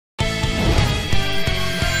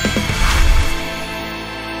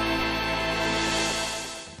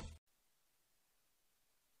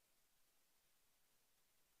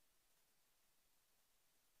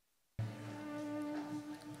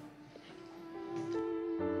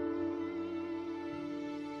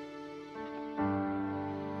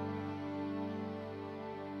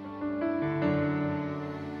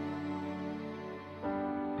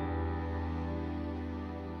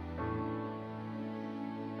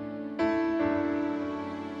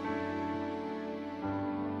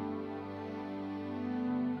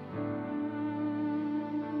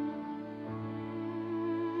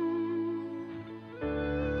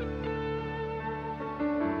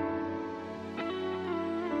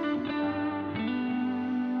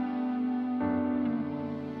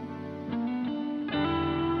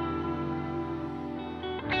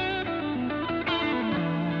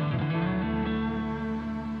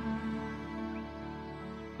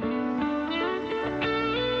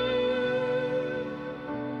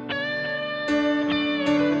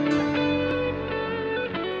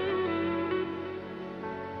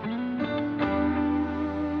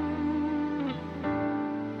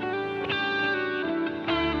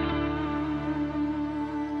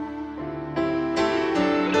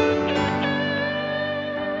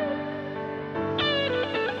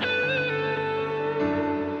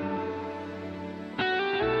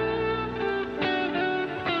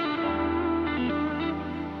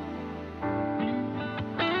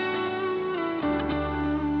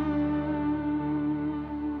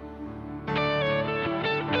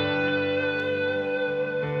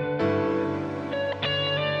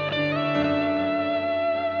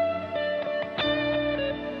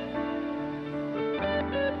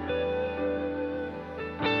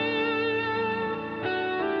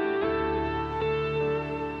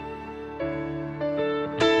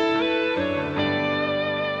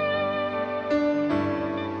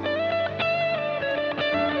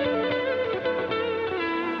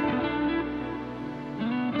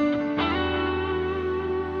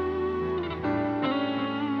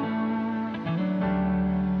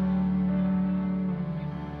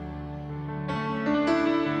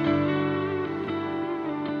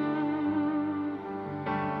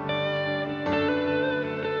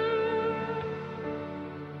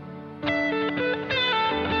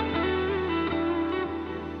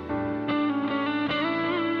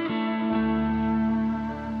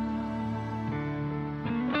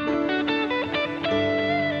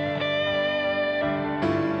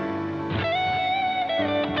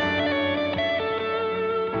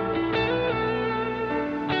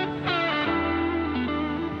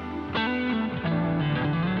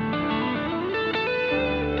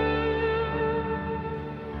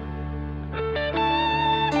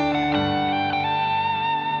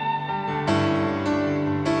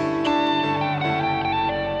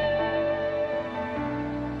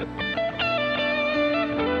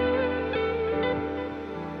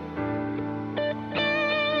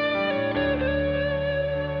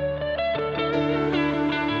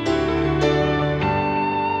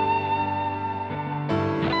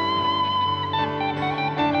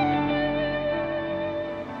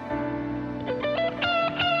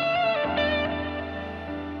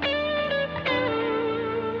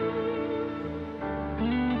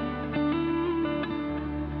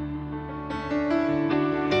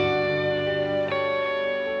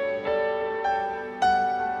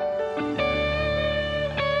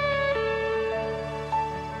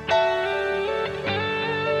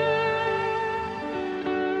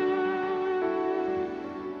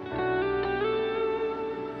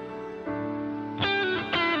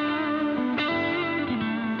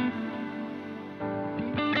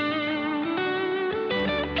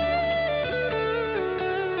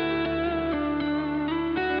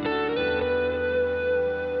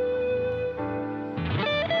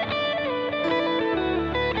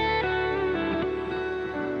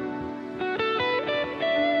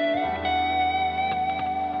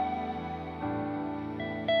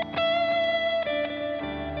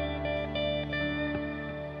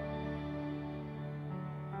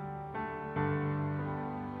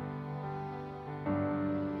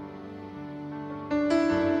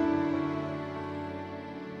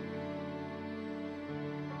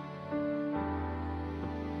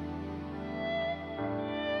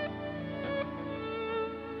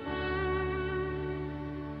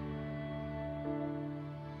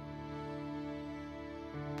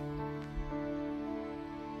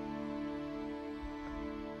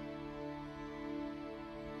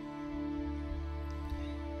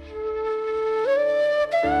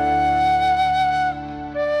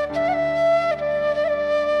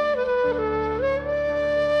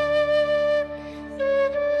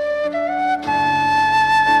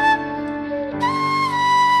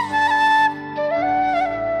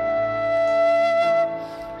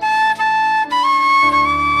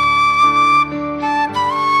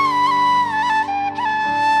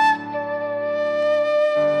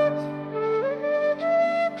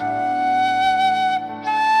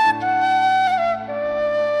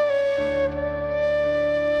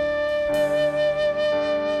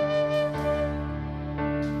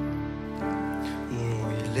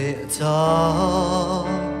lệ cha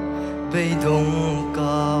bay đông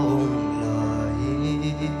cao lại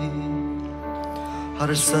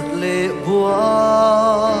har sat lệ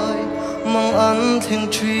buai mang ăn thinh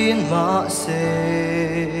chuyên mã se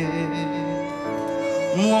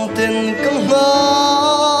muang tên căng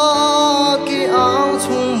hoa ki áo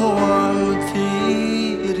chung muan thi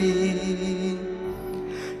ri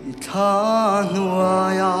tha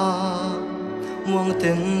nuaya muang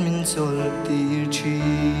tên min sol tir chi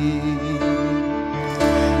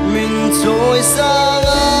min trôi sang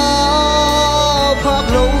phak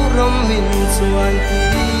lâu ram min chuan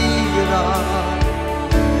tira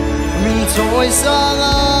min trôi sang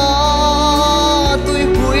tôi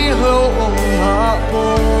cuối lâu ông hạ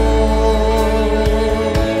po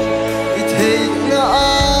ít thế na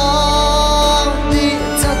đi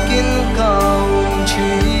chắc kín cao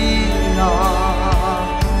chi na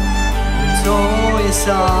min trôi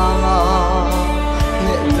sang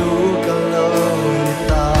nè tu cả lâu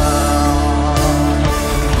ta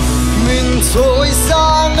min trôi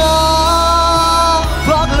sang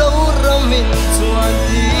phak lâu ram min chuan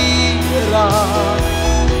tira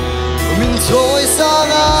min trôi sang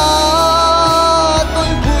tôi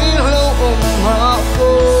vui lâu ôm hạ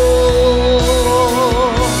cô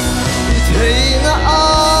đi thấy ngã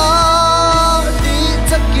đi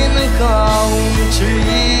chắc kiến cao chỉ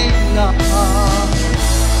ngã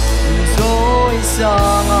min trôi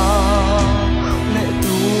sang nè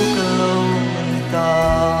tu cả lâu ta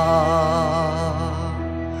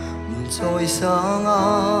min trôi sang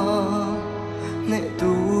nè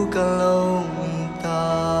tu cả lâu ta.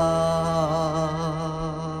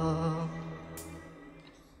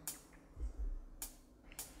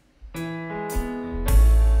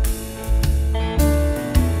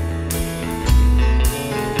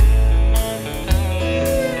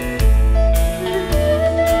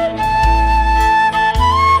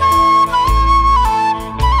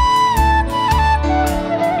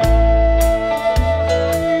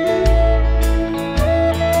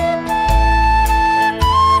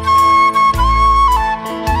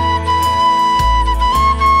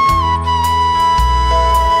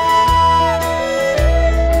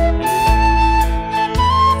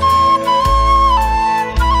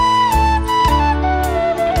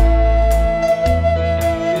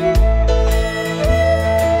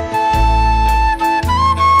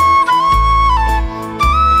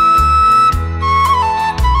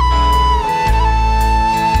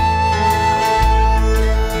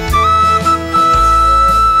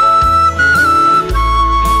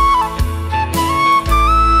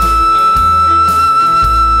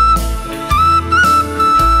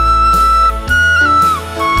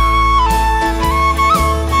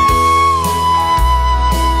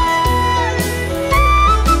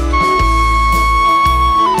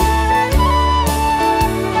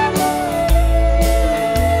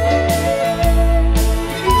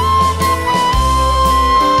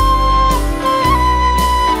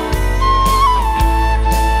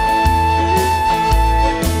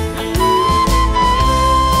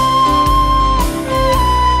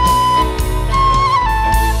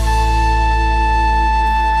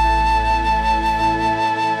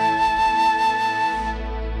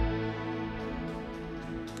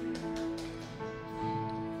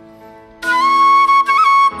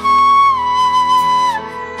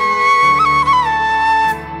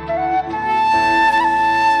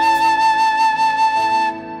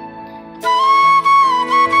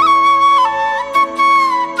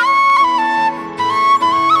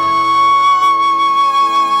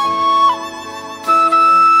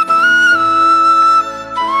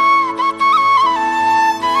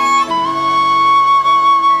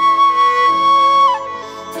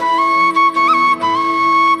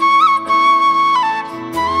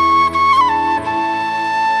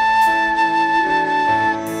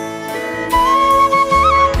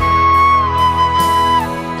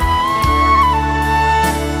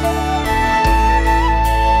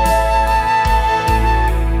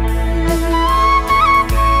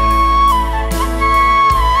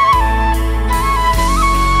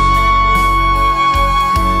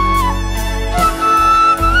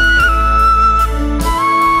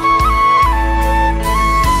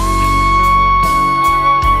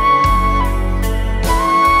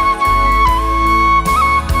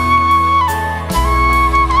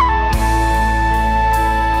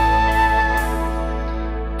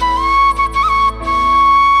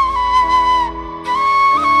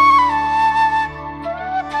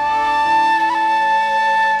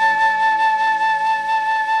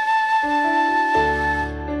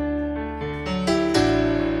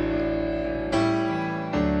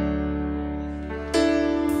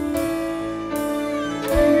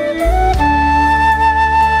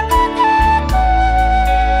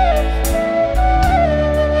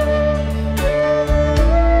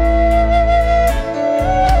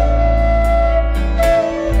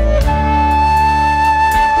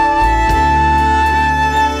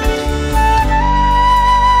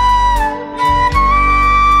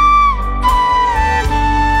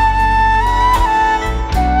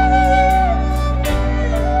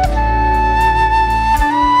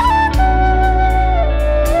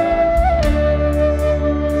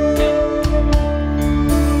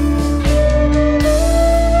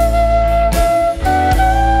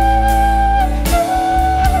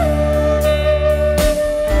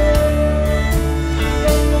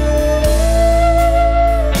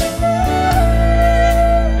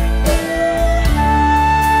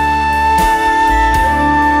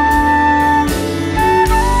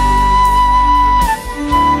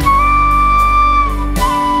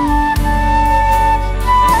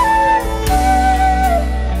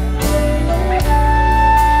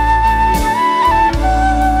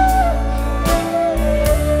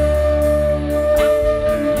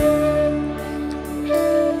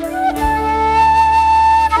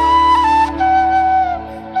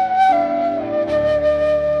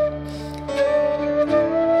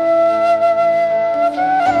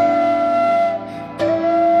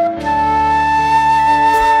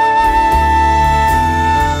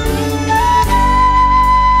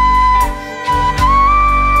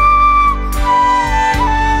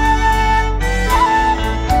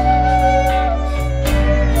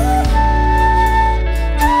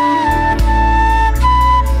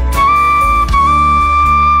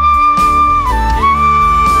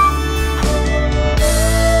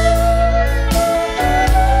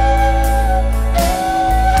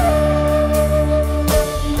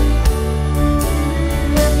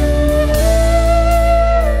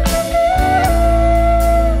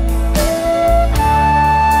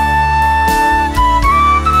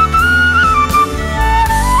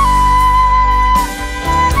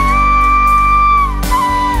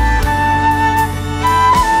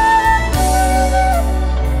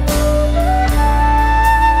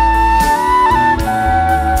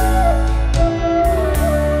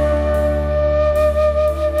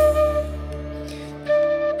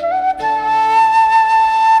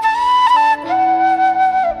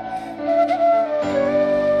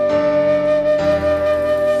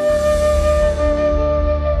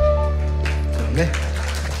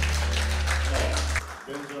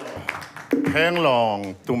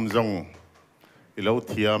 tum zong ilo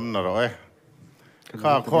thiam na ro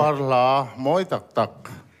kha khwar la moi tak tak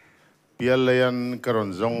pialayan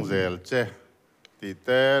karon zong zel che ti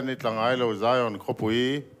te ni tlangai lo zion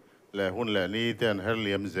khopui le hun le ni ten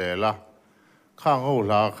herliam zela kha ho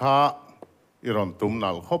la kha iron tum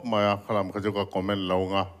nal khop ma khalam khajuka comment lo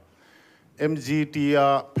nga MGT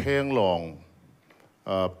a pheng long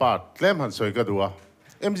part tlem han soi ka duwa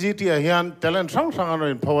MGT a hian talent sang sang an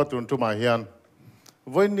in power tun tu ma hian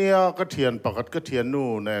voinia ka thian pakat ka thian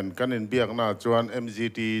nu nen kan in biak na chuan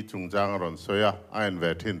MGT chungjang ron soya ain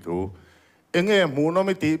ve thin thu enge mu no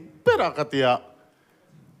mi ti pera ka tia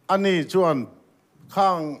ani chuan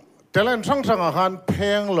khang talent sang sang a han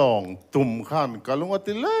pheng long tum khan kalunga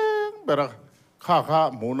ti leng bera kha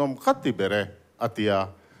mu nom khati bere atia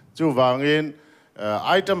chu wangin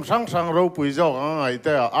item sang sang ro pui jok angai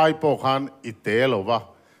te ai po khan ite lo wa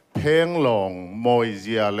pheng long moi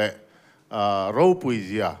zia le ro pui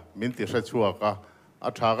zia min ti sa chua ka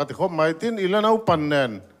atha ka ti khop mai tin ilanau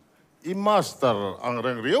pannen I master ang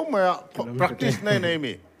reng riu ma practice nei nei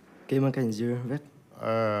mi ke ma kan zir vet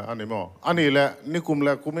ani mo ani le nikum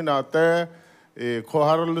le kumina te kho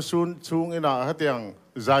har lu sun chung ina hatiang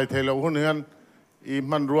zai thelo hun hian I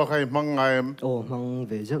man ruwa khai mang ngai mang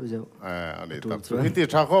về dậu dậu ani tak ti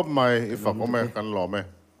tha khop mai I fa ko me kan lo me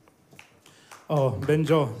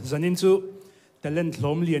Benjo zanin chu talent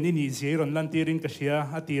lom lian ni zai ron lan tirin ka sia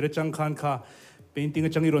atira chang khan kha painting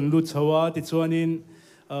chang ron lut chawa ti chuanin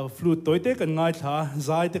flute toite kan ngai tha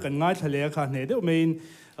zai te kan ngai thale kha ne de main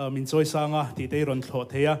min choi sanga ti te ron thlo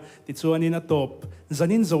theya ti chuanin a top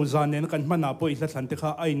zanin zo zan nen kan mana po I thlan te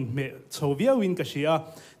kha ain me chovia win ka sia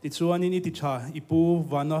ti chuanin iti cha ipu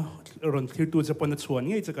wana ron thlir tu che pon chuan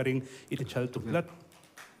ngei cha karing iti chal tuklat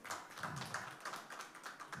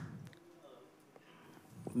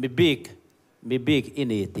mi big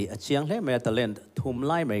ini ti achiang hle me talent thum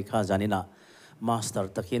lai mai kha janina master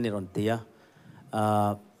takin ron tia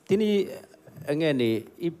tini angeni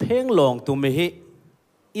I pheng long tu me hi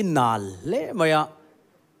inal le maya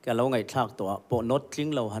ka lo ngai thak to po not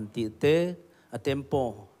tling lo han ti te a tempo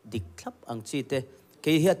dik thlap ang chi te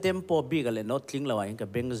ke hi tempo big le not tling lo ai ka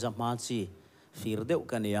beng zama chi fir deu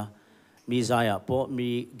kania mi zaya po mi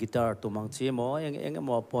guitar tu mang chi mo eng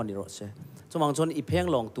mo po ni ro se chumang chon I pheng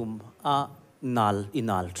long tum a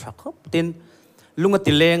inal thakop tin lunga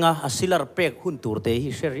tilenga asilar pek hun tur te hi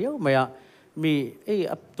sherio maya mi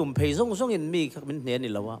tum phei zong zong in mi khak min ne ni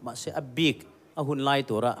lawa ma se a big a hun lai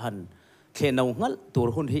tura han khenau ngal tur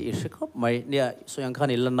hun hi ishikop mai nia soyang khan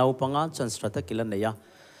il nau panga chan strata kilan ne ya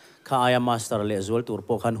kha aya master le zol tur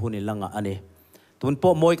po khan hun ilanga ani tun po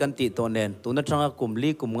moi kan ti to nen tuna changa kumli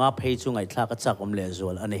kumnga phei chu ngai thla ka chak om le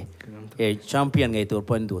zol ani champion ngai tur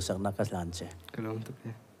point du sak na ka hlan che kalam to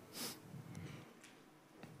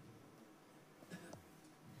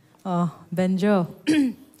Benjo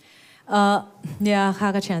nia kha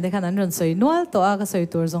ka chan de khan an ron soi nual to a ka soi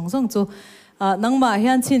tur zong zong chu nang ma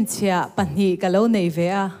hian chin chia panhi ka lo nei ve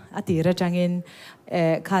a atira changin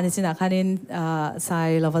khani china khanin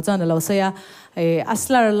sai lawachon lo soya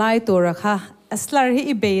aslar lai tur kha aslar hi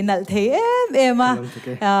ibeinal the ema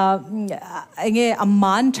enge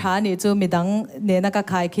amman tha ni chu midang ne na ka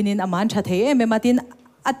khai khinin aman tha the ema tin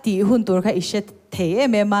ati hun tur kha ishet the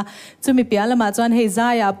ema chu mi piala ma chuan hei za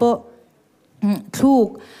ya po thuk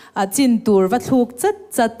chin tur va thuk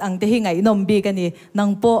chat ang te hi ngai nom bi ka ni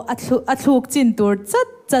nang po a thuk chin tur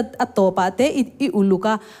chat atopa te I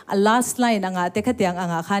uluka a last line anga te khatiang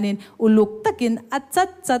anga khanin uluk takin a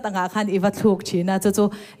chat anga khan I va thuk china chu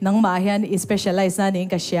nang ma hian I specialize na ning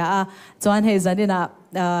ka sia chuan hei zanina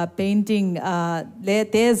painting le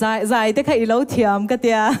te zai te kha ilo thiam ka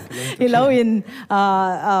tia ilo in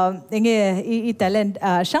enge I talent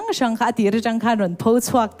sang kha ti ri chang khan ron pho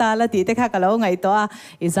chuak ta la ti te kha ka lo ngai to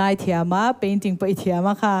I zai thiama painting po I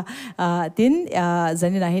thiama kha tin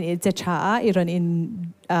zanina hin I che cha I ron in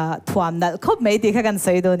thuam nal khop mai ti kha kan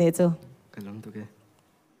sei do ne chu kalam to ke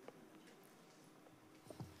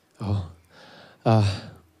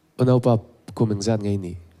Unaw pa kumengzan ngay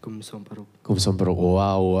ni kum som paruk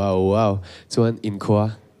wow chuan in khwa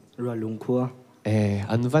ralung khwa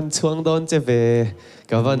an van chuang don che ve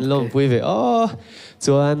ka van lom pui ve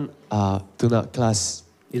chuan tuna class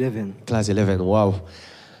 11 wow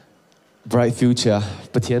bright future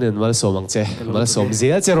pathian en mal somang che mal som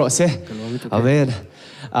zia che ro se amen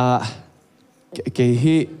ke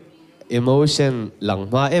hi emotion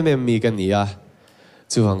langma mi kan nia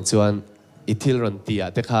chuan ithil ron tia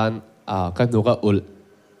te khan kan nuka ul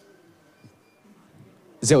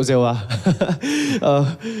zeu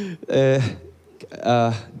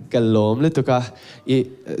kalom le to ka I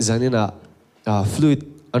zanina fluid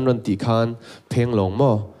อันรันติคานเพลงลงโม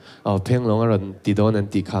เพลงลงอันรันติโดนอัน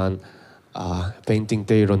ติคานpainting เ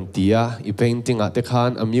ตรันติอ่ะอี painting อ่ะเตคาน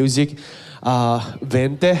musicเว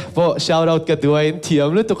นเต้พอ shout out กันด้วยเทียม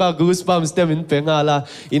เลยตุกา goosebumps เต็มอินเป็นอะไร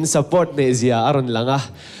in support เนเซียอารันหลังอ่ะ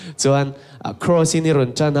ส่วน cross นี่รั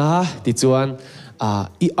นจันนะที่ส่วน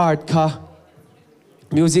อี art ค่ะ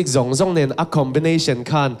music ซองเนี่ยa combination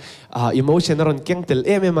คันemotion รันเก่งเตล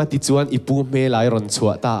มาที่ส่วนอีปูเมลัยรันชั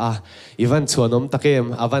วตาอีวันชัวนมตะเกม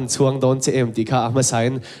วันช่วงโดนเจมที่ค่ะมาใส่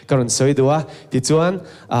กันรันสวยด้วยที่ส่วน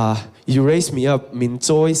you raise me up มินจ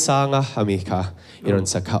อยสางอ่ะมีค่ะอีรัน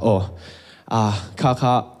สักค่ะ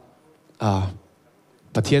ค่ะ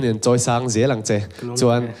ประเทศนี้จอยสร้างเสียหลังเจจ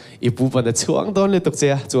วนอีปูปันจะช่วงโดนเลยตุกเจ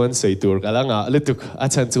จวนสวยตัวกันแล้วเลยตุกอา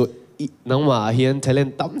จารย์จวนน้องมาเฮียนเทเลน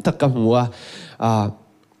ตั้มตะกหัว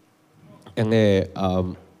อย่างเงี้ย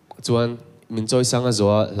จวนมินจอยสร้างอ่ะจั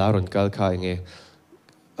วลารุนกัลค่ะอย่างเงี้ย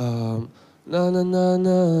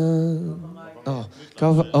เข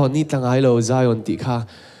านี่ตั้งไงเราใจวันที่ค่ะ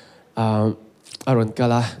อารุนกัล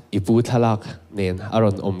ละอีปูทะลักเนี่ยอารุ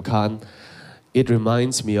นอมคันIt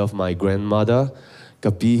reminds me of my grandmother กั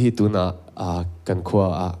บพี่ที่ตัวน่ะกันขวา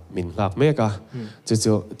มินหักเมกะจู่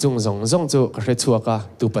จงจู่กระชัวกะ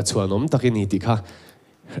ตัวปัจจุบันนมตะกี้นี่ติค่ะ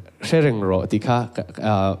เรื่องรอติค่ะ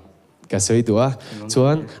ก็สวยตัวชว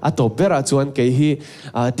นตัวเบราชวนเกี่ย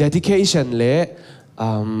dedication เล่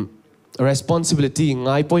responsibility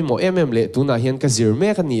ง่ายป่วยหมอเล่ตัวน่ะเห็นก็จิรเม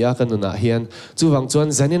กันนี่กันน่ะเห็นจู่ฟังชวน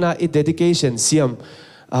จันนี่น่ะ dedication เสียม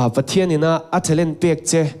ประเทศนี้น่ะอัตเลนเปียก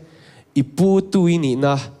เจอีปูตุยนี่น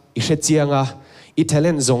ะอีเชจียงอีเทเล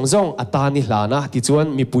นซงอัตานิลานะที่ชวน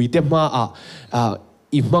มีปุยเตมา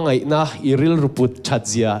อีมังไงนะอีริลรูปุตชัดเ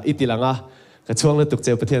จียอีติลังก็ช่วงนั้นตุกเจ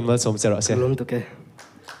ประเทศมาสมเสร็จแล้ว